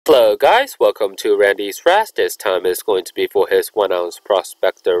Hello guys, welcome to Randy's Rast. This time is going to be for his 1 ounce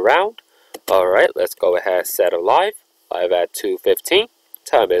prospector round. Alright, let's go ahead, set a live at 2:15.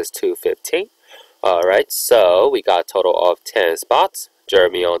 Time is 2:15. Alright, so we got a total of 10 spots.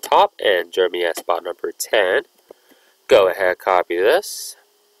 Jeremy on top and Jeremy at spot number 10. Go ahead, copy this.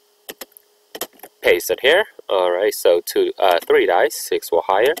 Paste it here. Alright, so 3 dice, 6 or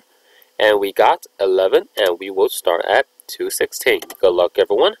higher. And we got 11 and we will start at 2:16. Good luck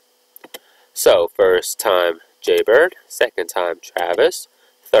everyone. So, first time Jaybird, second time Travis,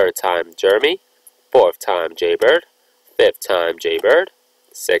 third time Jeremy, fourth time Jaybird, fifth time Jaybird,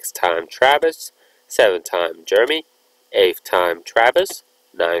 sixth time Travis, seventh time Jeremy, eighth time Travis,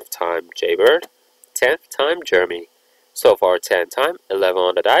 ninth time Jaybird, 10th time Jeremy. So far 10 time, 11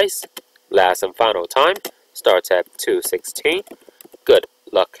 on the dice. Last and final time starts at 2:16. Good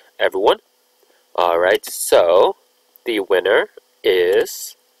luck everyone. Alright, so the winner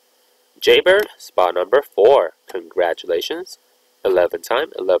is Jaybird, spot number 4. Congratulations. 11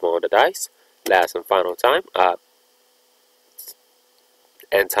 time, 11 on the dice. Last and final time.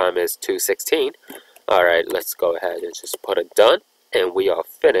 End time is 2:16. Alright, let's go ahead and just put it done. And we are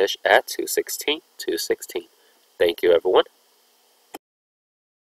finished at 2:16. Thank you, everyone.